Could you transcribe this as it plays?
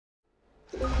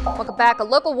Welcome back. A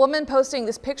local woman posting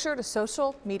this picture to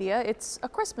social media. It's a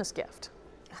Christmas gift.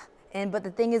 But the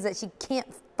thing is that she can't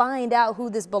find out who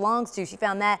this belongs to. She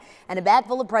found that and a bag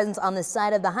full of presents on the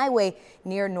side of the highway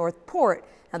near Northport.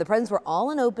 Now the presents were all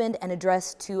unopened and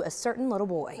addressed to a certain little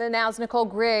boy. The Now's Nicole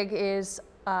Grigg has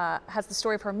the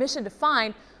story of her mission to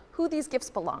find who these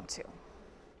gifts belong to.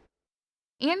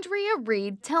 Andrea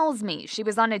Reed tells me she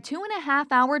was on a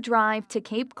 2.5-hour drive to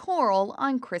Cape Coral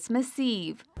on Christmas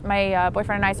Eve. My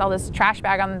boyfriend and I saw this trash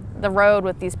bag on the road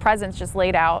with these presents just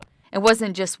laid out. It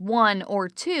wasn't just one or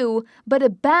two, but a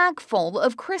bag full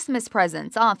of Christmas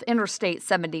presents off Interstate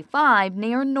 75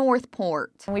 near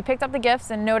Northport. And we picked up the gifts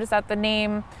and noticed that the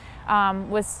name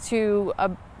was to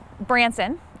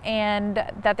Branson, and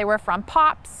that they were from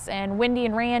Pops and Wendy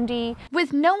and Randy.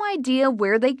 With no idea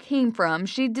where they came from,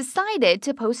 she decided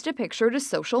to post a picture to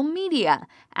social media,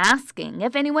 asking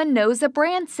if anyone knows a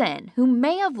Branson who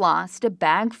may have lost a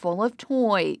bag full of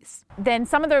toys. Then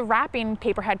some of the wrapping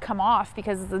paper had come off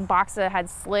because the box had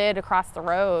slid across the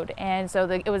road, and so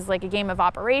it was like a game of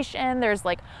operation. There's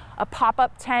like a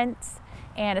pop-up tent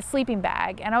and a sleeping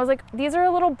bag. And I was like, these are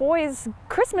a little boy's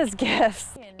Christmas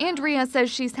gifts. Andrea says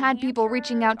she's had people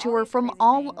reaching out to her from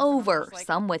all over,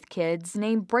 some with kids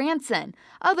named Branson,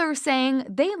 others saying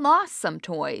they lost some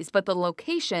toys, but the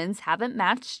locations haven't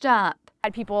matched up. I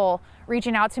had people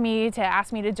reaching out to me to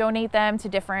ask me to donate them to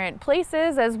different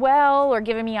places as well, or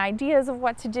giving me ideas of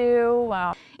what to do.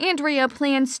 Andrea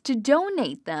plans to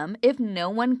donate them if no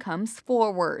one comes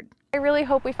forward. I really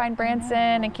hope we find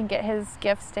Branson and can get his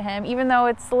gifts to him, even though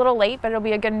it's a little late, but it'll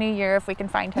be a good new year if we can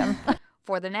find him.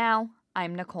 For the Now,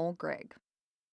 I'm Nicole Grigg.